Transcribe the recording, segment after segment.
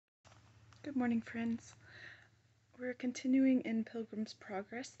Good morning, friends. We're continuing in Pilgrim's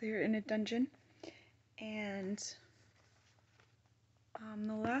Progress. They're in a dungeon, and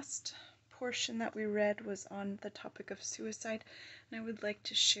the last portion that we read was on the topic of suicide, and I would like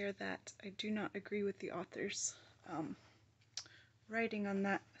to share that I do not agree with the author's writing on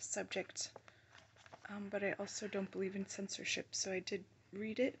that subject, but I also don't believe in censorship, so I did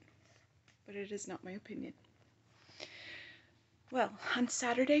read it, but it is not my opinion. Well, on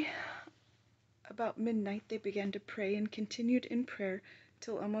Saturday, about midnight, they began to pray and continued in prayer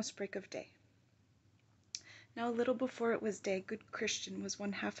till almost break of day. Now a little before it was day, good Christian was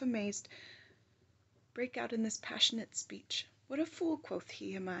one half amazed, brake out in this passionate speech. What a fool, quoth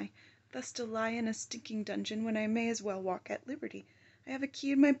he, am I, thus to lie in a stinking dungeon, when I may as well walk at liberty. I have a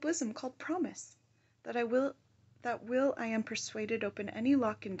key in my bosom called promise, that will I am persuaded open any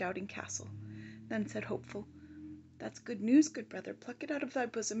lock in Doubting Castle. Then said Hopeful, that's good news, good brother, pluck it out of thy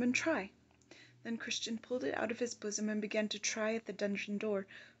bosom and try. Then Christian pulled it out of his bosom and began to try at the dungeon door,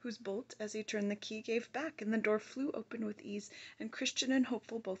 whose bolt, as he turned the key, gave back, and the door flew open with ease, and Christian and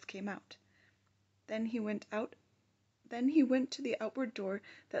Hopeful both came out. Then he went to the outward door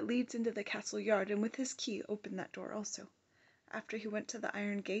that leads into the castle yard, and with his key opened that door also. After he went to the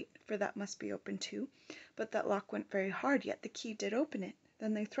iron gate, for that must be opened too, but that lock went very hard, yet the key did open it.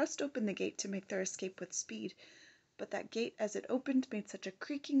 Then they thrust open the gate to make their escape with speed, but that gate as it opened made such a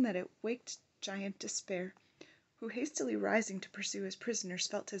creaking that it waked Giant Despair, who hastily rising to pursue his prisoners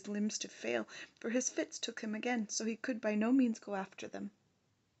felt his limbs to fail, for his fits took him again, so he could by no means go after them.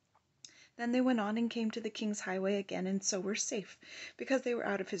 Then they went on and came to the king's highway again, and so were safe, because they were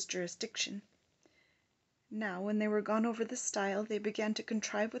out of his jurisdiction. Now when they were gone over the stile, they began to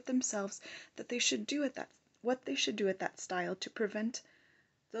contrive with themselves what they should do at that stile, to prevent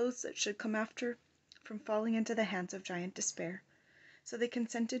those that should come after from falling into the hands of Giant Despair. So they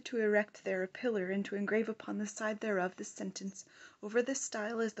consented to erect there a pillar, and to engrave upon the side thereof this sentence, Over this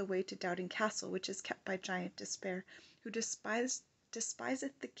stile is the way to Doubting Castle, which is kept by Giant Despair, who despiseth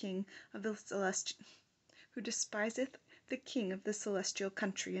the king of the celestial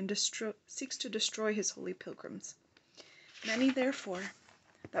country, and seeks to destroy his holy pilgrims. Many, therefore,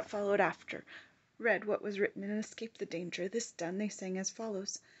 that followed after, read what was written and escaped the danger. This done, they sang as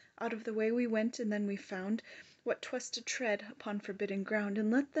follows: Out of the way we went, and then we found what 'twas to tread upon forbidden ground,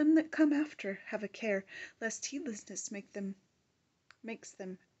 and let them that come after have a care, lest heedlessness makes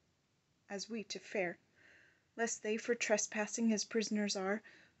them as we to fare, lest they for trespassing his prisoners are,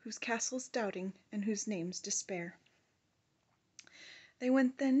 whose castle's Doubting, and whose name's Despair. They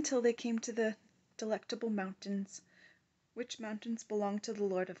went then till they came to the Delectable Mountains, which mountains belong to the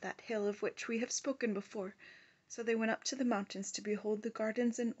lord of that hill, of which we have spoken before. So they went up to the mountains to behold the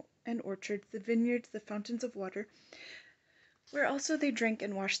gardens and orchards, the vineyards, the fountains of water, where also they drank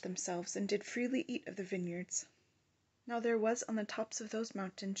and washed themselves, and did freely eat of the vineyards. Now there was on the tops of those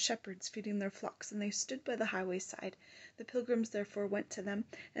mountains shepherds feeding their flocks, and they stood by the highway side. The pilgrims therefore went to them,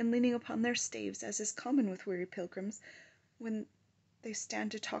 and leaning upon their staves, as is common with weary pilgrims, when they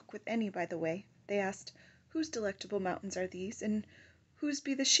stand to talk with any by the way, they asked, Whose delectable mountains are these, and whose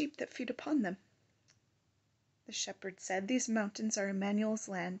be the sheep that feed upon them? The shepherd said, These mountains are Emmanuel's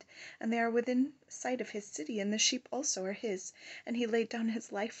land, and they are within sight of his city, and the sheep also are his, and he laid down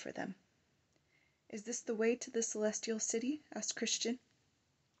his life for them. Is this the way to the celestial city? Asked Christian.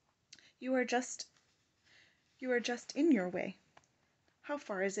 You are just in your way. How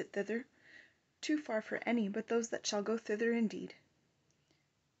far is it thither? Too far for any but those that shall go thither indeed.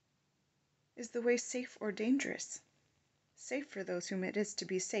 Is the way safe or dangerous? Safe for those whom it is to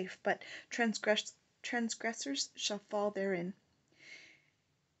be safe, but transgressors shall fall therein.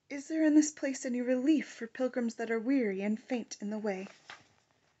 Is there in this place any relief for pilgrims that are weary and faint in the way?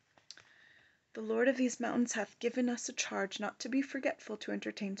 The Lord of these mountains hath given us a charge not to be forgetful to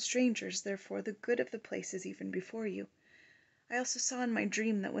entertain strangers, therefore the good of the place is even before you. I also saw in my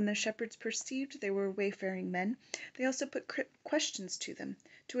dream that when the shepherds perceived they were wayfaring men, they also put questions to them,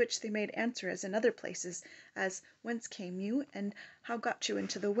 to which they made answer as in other places, as Whence came you, and how got you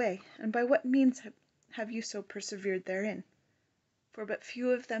into the way, and by what means have you so persevered therein? For but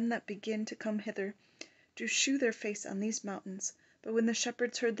few of them that begin to come hither do shew their face on these mountains. But when the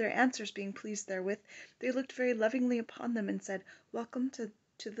shepherds heard their answers, being pleased therewith, they looked very lovingly upon them, and said, Welcome to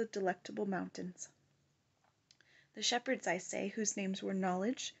the Delectable Mountains. The shepherds, I say, whose names were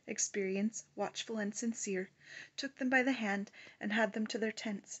Knowledge, Experience, Watchful, and Sincere, took them by the hand, and had them to their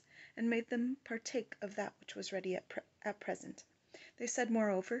tents, and made them partake of that which was ready at present. They said,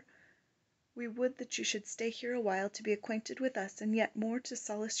 moreover, We would that you should stay here a while to be acquainted with us, and yet more to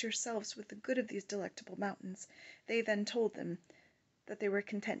solace yourselves with the good of these delectable mountains. They then told them that they were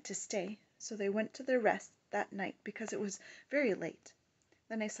content to stay, so they went to their rest that night because it was very late.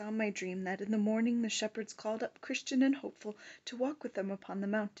 Then I saw in my dream that in the morning the shepherds called up Christian and Hopeful to walk with them upon the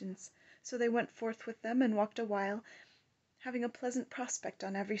mountains. So they went forth with them and walked a while, having a pleasant prospect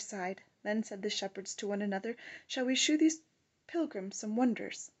on every side. Then said the shepherds to one another, "Shall we shew these pilgrims some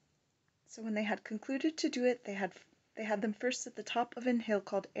wonders?" So when they had concluded to do it, they had them first at the top of an hill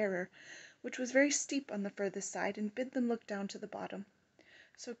called Error, which was very steep on the furthest side, and bid them look down to the bottom.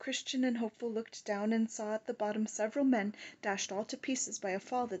 So Christian and Hopeful looked down, and saw at the bottom several men dashed all to pieces by a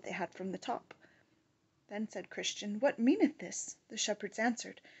fall that they had from the top. Then said Christian, "What meaneth this?" The shepherds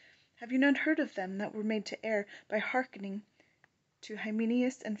answered, "Have you not heard of them that were made to err by hearkening to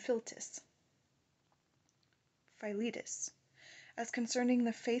Hymenaeus and Philetus? As concerning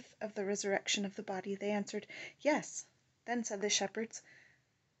the faith of the resurrection of the body?" They answered, "Yes." Then said the shepherds,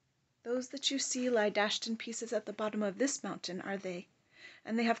 "Those that you see lie dashed in pieces at the bottom of this mountain are they.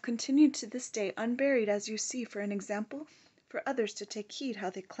 And they have continued to this day unburied, as you see, for an example for others to take heed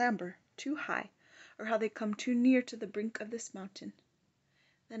how they clamber too high, or how they come too near to the brink of this mountain."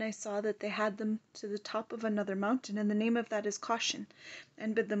 Then I saw that they had them to the top of another mountain, and the name of that is Caution,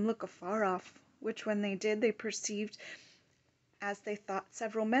 and bid them look afar off, which when they did, they perceived, as they thought,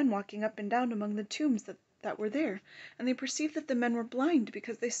 several men walking up and down among the tombs that were there. And they perceived that the men were blind,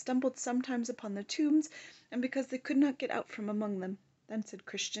 because they stumbled sometimes upon the tombs, and because they could not get out from among them. Then said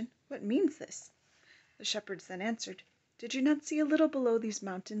Christian, "What means this?" The shepherds then answered, "Did you not see a little below these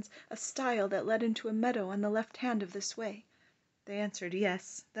mountains a stile that led into a meadow on the left hand of this way?" They answered,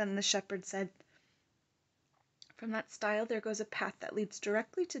 "Yes." Then the shepherds said, "From that stile there goes a path that leads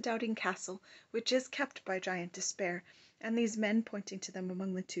directly to Doubting Castle, which is kept by Giant Despair, and these men," pointing to them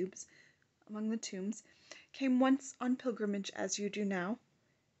among the tombs, "came once on pilgrimage as you do now,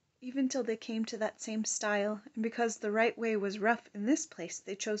 even till they came to that same stile, and because the right way was rough in this place,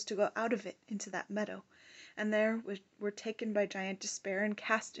 they chose to go out of it into that meadow, and there were taken by Giant Despair and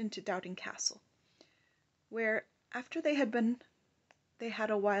cast into Doubting Castle, where, after they had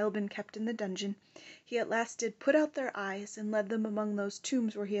a while been kept in the dungeon, he at last did put out their eyes, and led them among those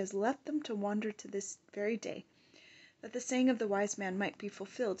tombs where he has left them to wander to this very day, that the saying of the wise man might be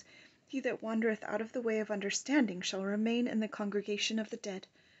fulfilled, 'He that wandereth out of the way of understanding shall remain in the congregation of the dead.'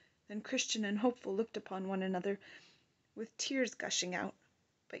 Then Christian and Hopeful looked upon one another, with tears gushing out,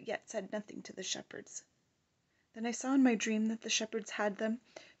 but yet said nothing to the shepherds. Then I saw in my dream that the shepherds had them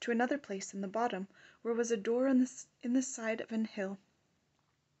to another place in the bottom, where was a door in the side of an hill.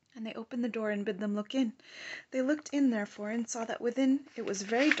 And they opened the door and bid them look in. They looked in therefore, and saw that within it was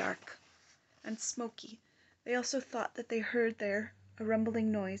very dark and smoky. They also thought that they heard there a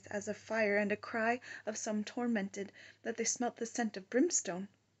rumbling noise, as of fire, and a cry of some tormented, that they smelt the scent of brimstone.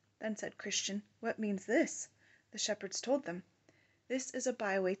 Then said Christian, "What means this?" The shepherds told them, "This is a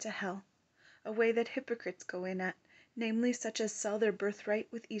byway to hell, a way that hypocrites go in at, namely such as sell their birthright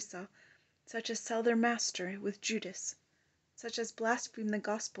with Esau, such as sell their master with Judas, such as blaspheme the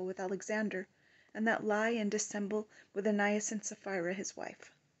gospel with Alexander, and that lie and dissemble with Ananias and Sapphira his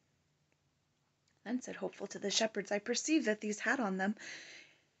wife." Then said Hopeful to the shepherds, "I perceive that these had on them,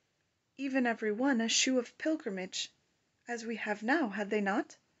 even every one, a shoe of pilgrimage, as we have now, had they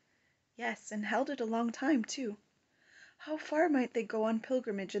not?" "Yes, and held it a long time too." "How far might they go on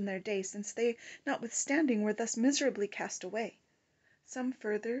pilgrimage in their day, since they, notwithstanding, were thus miserably cast away?" "Some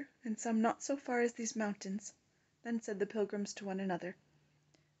further, and some not so far as these mountains." Then said the pilgrims to one another,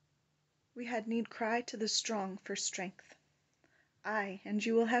 "We had need cry to the strong for strength." "Ay, and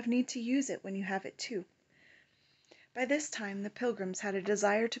you will have need to use it when you have it too." By this time the pilgrims had a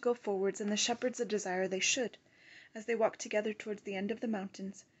desire to go forwards, and the shepherds a desire they should, as they walked together towards the end of the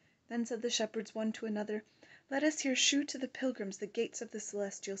mountains. Then said the shepherds one to another, "Let us here shew to the pilgrims the gates of the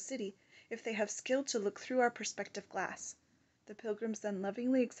celestial city, if they have skill to look through our perspective glass." The pilgrims then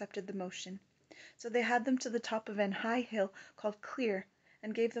lovingly accepted the motion. So they had them to the top of an high hill called Clear,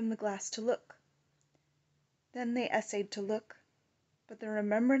 and gave them the glass to look. Then they essayed to look, but the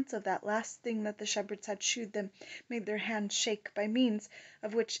remembrance of that last thing that the shepherds had shewed them made their hands shake, by means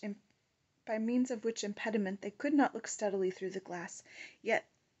of which impediment they could not look steadily through the glass. Yet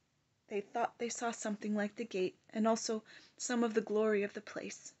they thought they saw something like the gate, and also some of the glory of the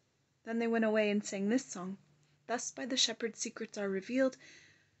place. Then they went away and sang this song: "Thus by the shepherd secrets are revealed,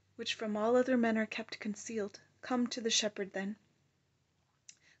 which from all other men are kept concealed. Come to the shepherds then,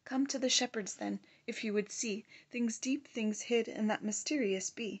 if you would see things deep, things hid, and that mysterious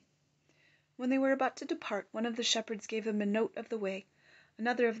be." When they were about to depart, one of the shepherds gave them a note of the way.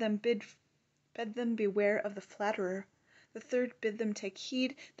 Another of them bid them beware of the flatterer. The third bid them take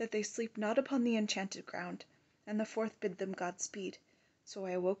heed that they sleep not upon the enchanted ground, and the fourth bid them Godspeed. So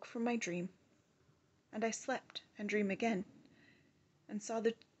I awoke from my dream, and I slept and dreamed again, and saw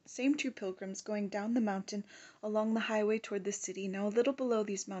the same two pilgrims going down the mountain along the highway toward the city. Now a little below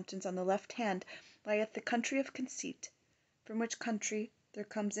these mountains on the left hand lieth the country of Conceit, from which country there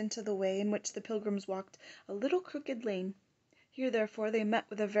comes into the way in which the pilgrims walked a little crooked lane. Here therefore they met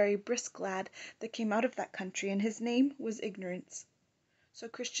with a very brisk lad that came out of that country, and his name was Ignorance. So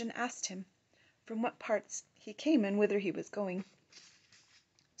Christian asked him from what parts he came and whither he was going.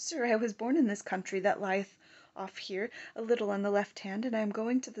 Sir, I was born in this country that lieth off here a little on the left hand, and I am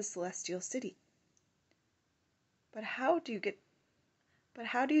going to the Celestial City. But how do you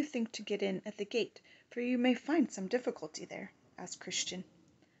think to get in at the gate? For you may find some difficulty there, asked Christian.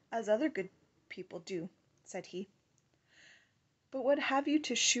 As other good people do, said he. But what have you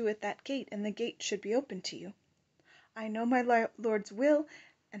to shew at that gate, and the gate should be open to you? I know my Lord's will,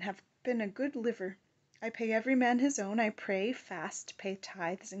 and have been a good liver. I pay every man his own. I pray, fast, pay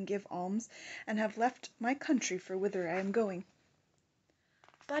tithes, and give alms, and have left my country for whither I am going.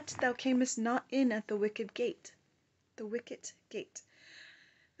 But thou camest not in at the wicket gate,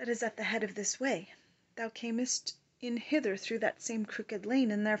 that is at the head of this way. Thou camest in hither through that same crooked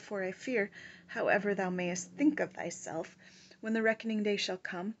lane, and therefore I fear, however thou mayest think of thyself, when the reckoning day shall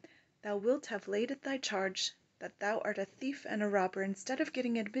come, thou wilt have laid at thy charge that thou art a thief and a robber, instead of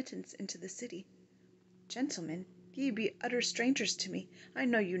getting admittance into the city. Gentlemen, ye be utter strangers to me. I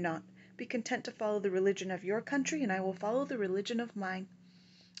know you not. Be content to follow the religion of your country, and I will follow the religion of mine.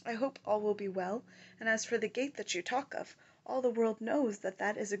 I hope all will be well, and as for the gate that you talk of, all the world knows that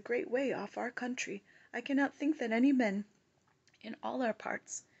that is a great way off our country. I cannot think that any men in all our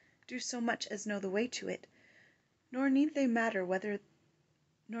parts do so much as know the way to it, nor need they matter whether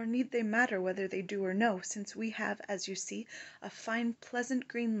they do or no, since we have, as you see, a fine pleasant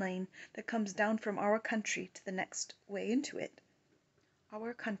green lane that comes down from our country to the next way into it.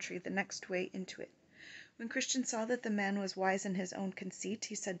 When Christian saw that the man was wise in his own conceit,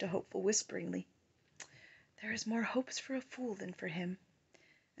 he said to Hopeful whisperingly, There is more hopes for a fool than for him,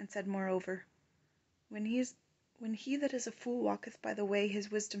 and said moreover, When he that is a fool walketh by the way,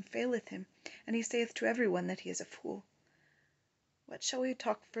 his wisdom faileth him, and he saith to every one that he is a fool. What shall we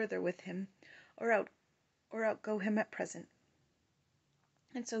talk further with him, or outgo him at present?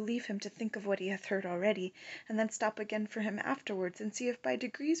 And so leave him to think of what he hath heard already, and then stop again for him afterwards, and see if by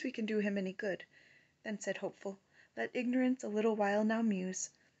degrees we can do him any good. Then said Hopeful, Let Ignorance a little while now muse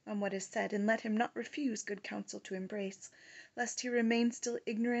on what is said, and let him not refuse good counsel to embrace, lest he remain still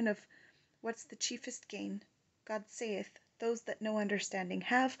ignorant of what's the chiefest gain. God saith, Those that no understanding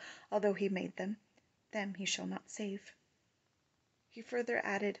have, although he made them he shall not save. He further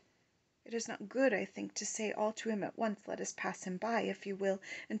added, It is not good, I think, to say all to him at once. Let us pass him by, if you will,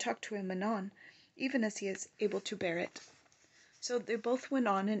 and talk to him anon, even as he is able to bear it. So they both went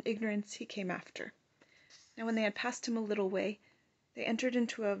on, and Ignorance he came after. Now when they had passed him a little way, they entered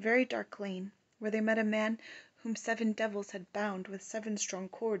into a very dark lane, where they met a man whom 7 devils had bound with 7 strong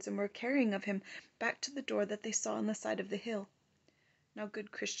cords, and were carrying of him back to the door that they saw on the side of the hill. Now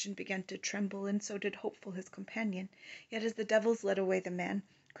good Christian began to tremble, and so did Hopeful his companion. Yet as the devils led away the man,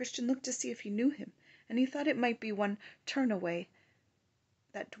 Christian looked to see if he knew him, and he thought it might be one Turnaway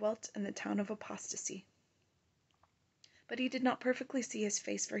that dwelt in the town of Apostasy. But he did not perfectly see his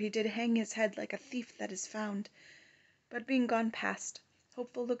face, for he did hang his head like a thief that is found. But being gone past,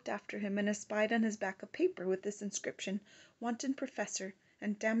 Hopeful looked after him, and espied on his back a paper with this inscription, Wanton Professor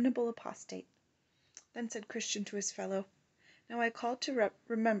and Damnable Apostate. Then said Christian to his fellow, Now I call to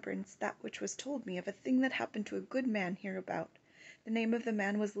remembrance that which was told me of a thing that happened to a good man hereabout. The name of the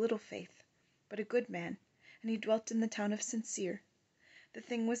man was Little Faith, but a good man, and he dwelt in the town of Sincere. The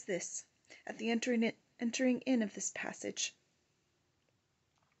thing was this, at the entering in of this passage,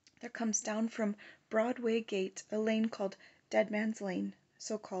 there comes down from Broadway Gate a lane called Dead Man's Lane,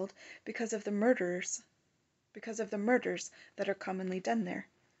 so called because of the murders that are commonly done there.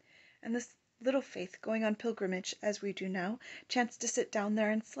 And this Little Faith, going on pilgrimage, as we do now, chanced to sit down there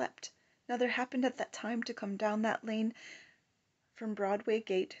and slept. Now there happened at that time to come down that lane from Broadway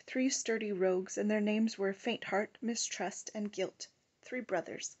Gate 3 sturdy rogues, and their names were Faint Heart, Mistrust, and Guilt, 3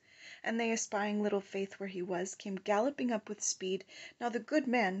 brothers. And they, espying Little Faith where he was, came galloping up with speed. Now the good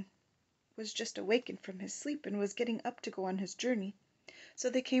man was just awakened from his sleep, and was getting up to go on his journey. So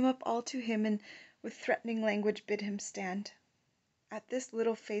they came up all to him, and with threatening language bid him stand. At this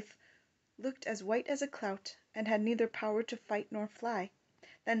Little Faith looked as white as a clout, and had neither power to fight nor fly.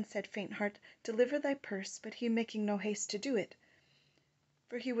 Then said Faint Heart, Deliver thy purse, but he making no haste to do it,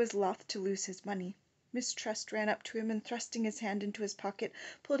 for he was loth to lose his money. Mistrust ran up to him, and thrusting his hand into his pocket,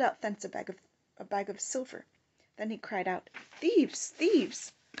 pulled out thence a bag of silver. Then he cried out, "Thieves!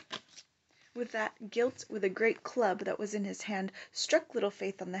 Thieves!" With a great club that was in his hand, struck Little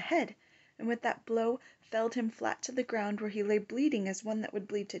Faith on the head, and with that blow felled him flat to the ground, where he lay bleeding as one that would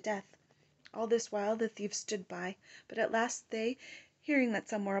bleed to death. All this while the thieves stood by, but at last they, hearing that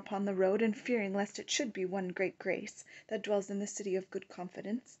some were upon the road, and fearing lest it should be one great Grace, that dwells in the city of good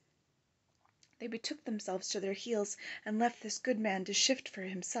confidence, they betook themselves to their heels, and left this good man to shift for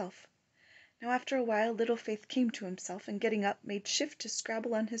himself. Now after a while Little Faith came to himself, and getting up, made shift to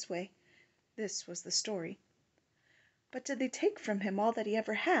scrabble on his way. This was the story. "But did they take from him all that he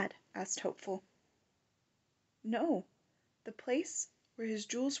ever had?" asked Hopeful. "No. The place where his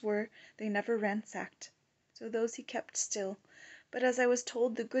jewels were they never ransacked, so those he kept still. But as I was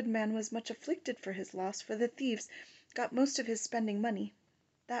told, the good man was much afflicted for his loss, for the thieves got most of his spending money.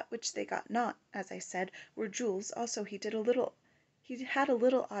 That which they got not, as I said, were jewels. Also he had a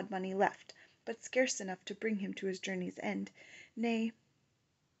little odd money left, but scarce enough to bring him to his journey's end. Nay,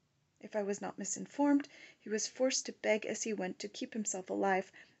 if I was not misinformed, he was forced to beg as he went to keep himself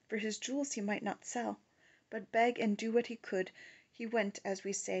alive, for his jewels he might not sell. But beg and do what he could, he went, as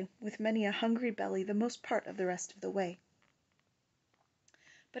we say, with many a hungry belly the most part of the rest of the way.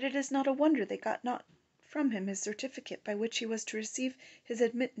 But it is not a wonder they got not from him his certificate by which he was to receive his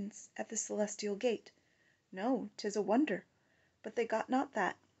admittance at the celestial gate. No, 'tis a wonder, but they got not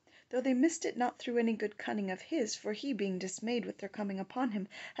that, though they missed it not through any good cunning of his, for he, being dismayed with their coming upon him,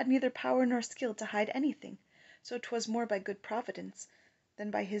 had neither power nor skill to hide anything. So 'twas more by good providence than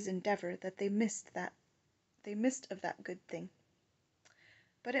by his endeavour that they missed of that good thing.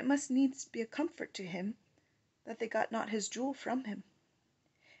 But it must needs be a comfort to him that they got not his jewel from him.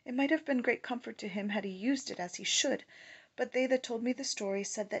 It might have been great comfort to him had he used it as he should, but they that told me the story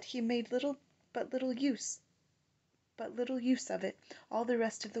said that he made but little use of it all the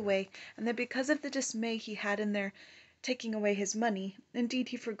rest of the way, and that because of the dismay he had in their taking away his money, indeed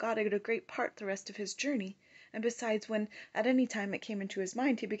he forgot it a great part the rest of his journey, and besides, when at any time it came into his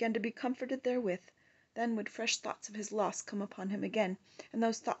mind, he began to be comforted therewith, then would fresh thoughts of his loss come upon him again, and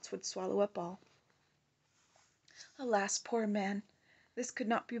those thoughts would swallow up all. Alas, poor man! This could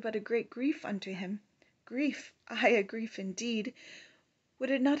not be but a great grief unto him. Grief, aye, a grief indeed. Would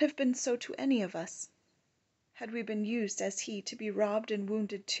it not have been so to any of us, had we been used, as he, to be robbed and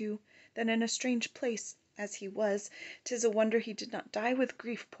wounded too? Then in a strange place, as he was, 'tis a wonder he did not die with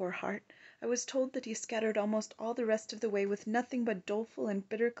grief, poor heart. I was told that he scattered almost all the rest of the way with nothing but doleful and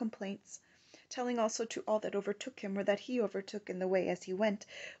bitter complaints, telling also to all that overtook him, or that he overtook in the way as he went,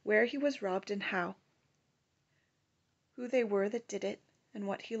 where he was robbed and how, who they were that did it, and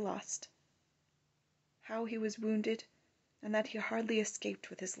what he lost, how he was wounded, and that he hardly escaped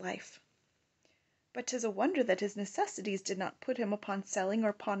with his life. But 'tis a wonder that his necessities did not put him upon selling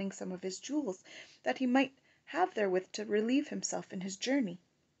or pawning some of his jewels, that he might have therewith to relieve himself in his journey.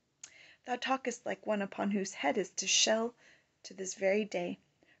 Thou talkest like one upon whose head is to shell to this very day.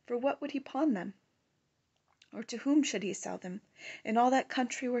 For what would he pawn them? Or to whom should he sell them? In all that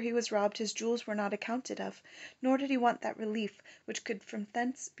country where he was robbed his jewels were not accounted of, nor did he want that relief which could from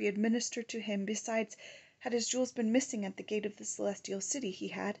thence be administered to him. Besides, had his jewels been missing at the gate of the celestial city, he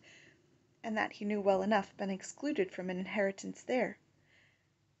had, and that he knew well enough, been excluded from an inheritance there,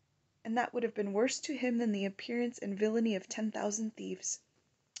 and that would have been worse to him than the appearance and villainy of 10,000 thieves.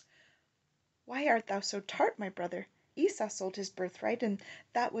 Why art thou so tart, my brother? Esau sold his birthright, and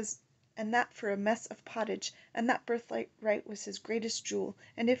that for a mess of pottage, and that birthright was his greatest jewel,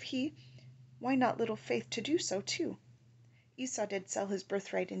 and if he, why not Little Faith to do so too? Esau did sell his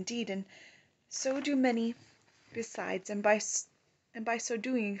birthright indeed, and so do many besides, and by so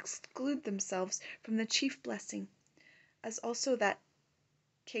doing exclude themselves from the chief blessing, as also that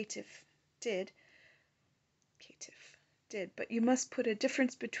caitiff did. But you must put a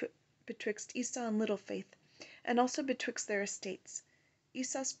difference betwixt Esau and Little Faith, and also betwixt their estates.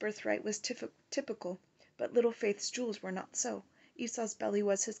 Esau's birthright was typical, but Little Faith's jewels were not so. Esau's belly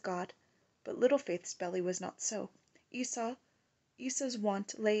was his God, but Little Faith's belly was not so. Esau's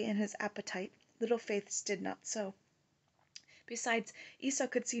want lay in his appetite, Little Faith's did not so. Besides, Esau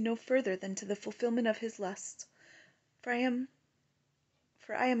could see no further than to the fulfillment of his lusts. For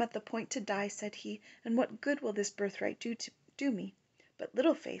I am at the point to die, said he, and what good will this birthright do me? But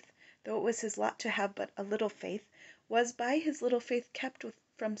Little Faith, though it was his lot to have but a little faith, was by his little faith kept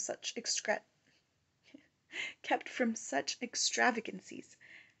from such extravagancies,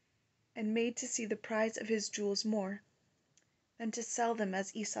 and made to see the prize of his jewels more than to sell them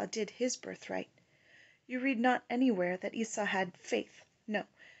as Esau did his birthright. You read not anywhere that Esau had faith. No,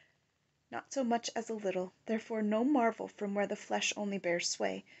 not so much as a little. Therefore no marvel from where the flesh only bears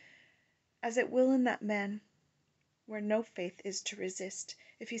sway, as it will in that man where no faith is to resist,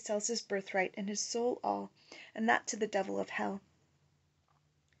 if he sells his birthright and his soul all, and that to the devil of hell.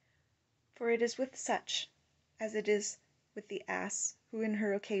 For it is with such as it is with the ass, who in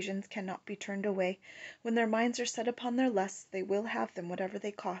her occasions cannot be turned away. When their minds are set upon their lusts, they will have them whatever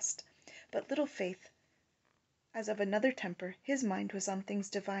they cost. But little faith, as of another temper, his mind was on things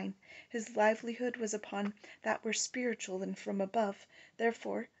divine, his livelihood was upon that were spiritual and from above.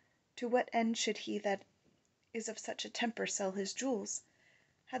 Therefore, to what end should he that is of such a temper sell his jewels?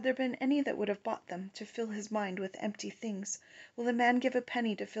 Had there been any that would have bought them, to fill his mind with empty things? Will a man give a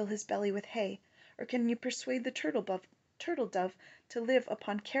penny to fill his belly with hay? Or can you persuade the turtle dove to live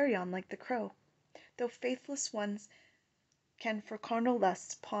upon carrion like the crow? Though faithless ones can for carnal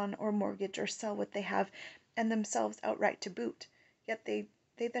lusts pawn or mortgage or sell what they have, and themselves outright to boot, yet they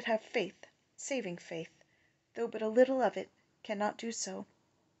that have faith, saving faith, though but a little of it, cannot do so.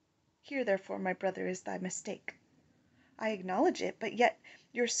 Here therefore, my brother, is thy mistake. I acknowledge it, but yet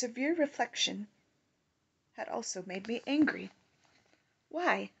your severe reflection had also made me angry.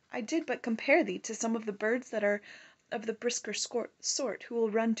 Why, I did but compare thee to some of the birds that are of the brisker sort, who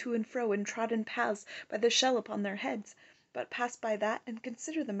will run to and fro in trodden paths by the shell upon their heads. But pass by that, and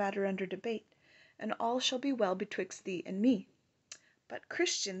consider the matter under debate, and all shall be well betwixt thee and me. But,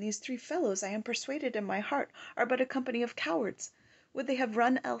 Christian, these three fellows, I am persuaded in my heart, are but a company of cowards. Would they have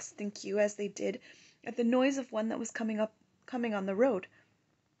run else, think you, as they did, at the noise of one that was coming on the road?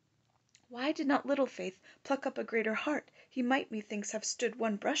 Why did not little faith pluck up a greater heart? He might, methinks, have stood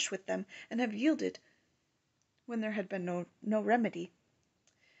one brush with them, and have yielded, when there had been no remedy.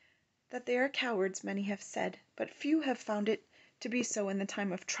 That they are cowards many have said, but few have found it to be so in the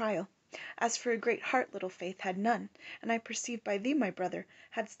time of trial. As for a great heart, little faith had none, and I perceive by thee, my brother,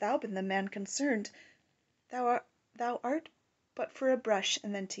 hadst thou been the man concerned, thou art but for a brush,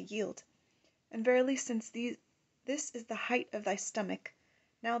 and then to yield. And verily, since this is the height of thy stomach,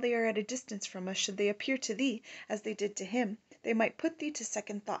 now they are at a distance from us, should they appear to thee, as they did to him, they might put thee to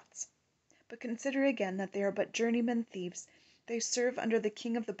second thoughts. But consider again that they are but journeymen thieves. They serve under the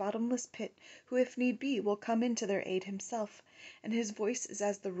king of the bottomless pit, who, if need be, will come in to their aid himself, and his voice is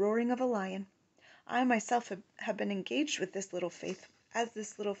as the roaring of a lion. I myself have been engaged with this little faith, as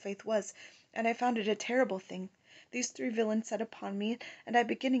this little faith was, and I found it a terrible thing. These three villains set upon me, and I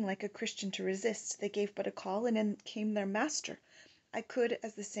beginning like a Christian to resist, they gave but a call, and in came their master. I could,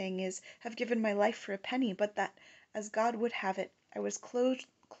 as the saying is, have given my life for a penny, but that, as God would have it, I was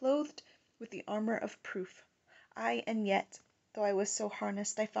clothed with the armor of proof. Ay, and yet, though I was so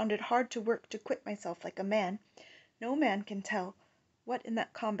harnessed, I found it hard to work to quit myself like a man. No man can tell what in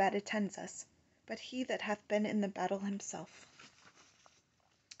that combat attends us, but he that hath been in the battle himself.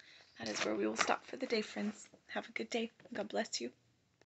 That is where we will stop for the day, friends. Have a good day. God bless you.